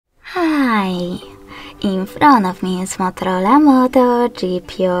Hi! In front of me is Motorola Moto G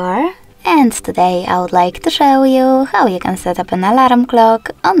Pure, and today I would like to show you how you can set up an alarm clock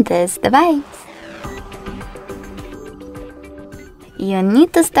on this device. You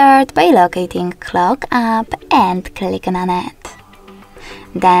need to start by locating Clock app and clicking on it.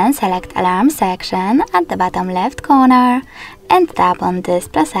 Then select Alarm section at the bottom left corner and tap on this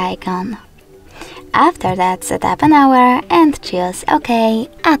plus icon. After that, set up an hour and choose OK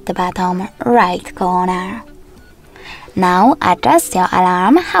at the bottom right corner. Now adjust your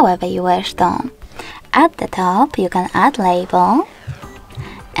alarm however you wish to. At the top you can add label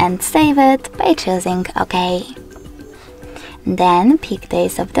and save it by choosing OK. Then pick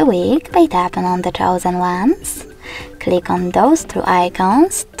days of the week by tapping on the chosen ones. Click on those two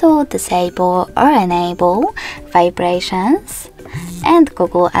icons to disable or enable vibrations and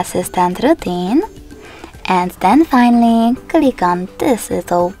Google Assistant routine. And then finally click on this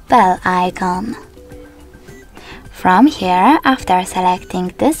little bell icon. From here, after selecting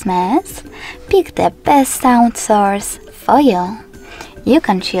Dismiss, pick the best sound source for you. You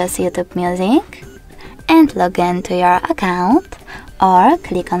can choose YouTube Music and log into your account, or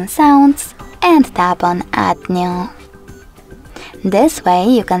click on Sounds and tap on Add New. This way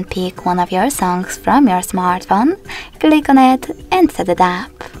you can pick one of your songs from your smartphone, click on it and set it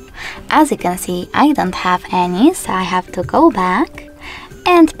up. As you can see, I don't have any, so I have to go back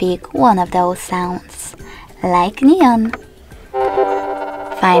and pick one of those sounds, like neon.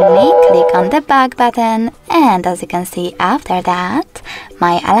 Finally, click on the back button, and as you can see after that,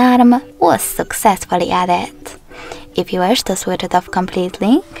 my alarm was successfully added. If you wish to switch it off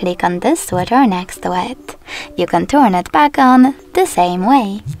completely, click on this switcher next to it. You can turn it back on the same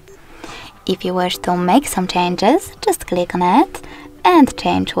way. If you wish to make some changes, just click on it and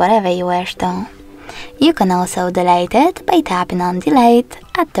change whatever you wish to. You can also delete it by tapping on Delete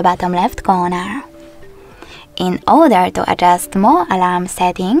at the bottom left corner. In order to adjust more alarm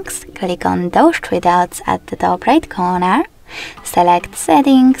settings, click on those three dots at the top right corner, select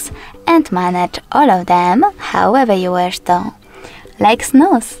Settings and manage all of them however you wish to, like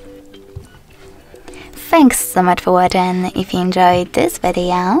snooze. Thanks so much for watching. If you enjoyed this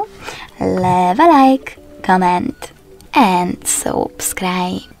video, leave a like, comment and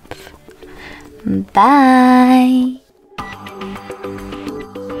subscribe. Bye!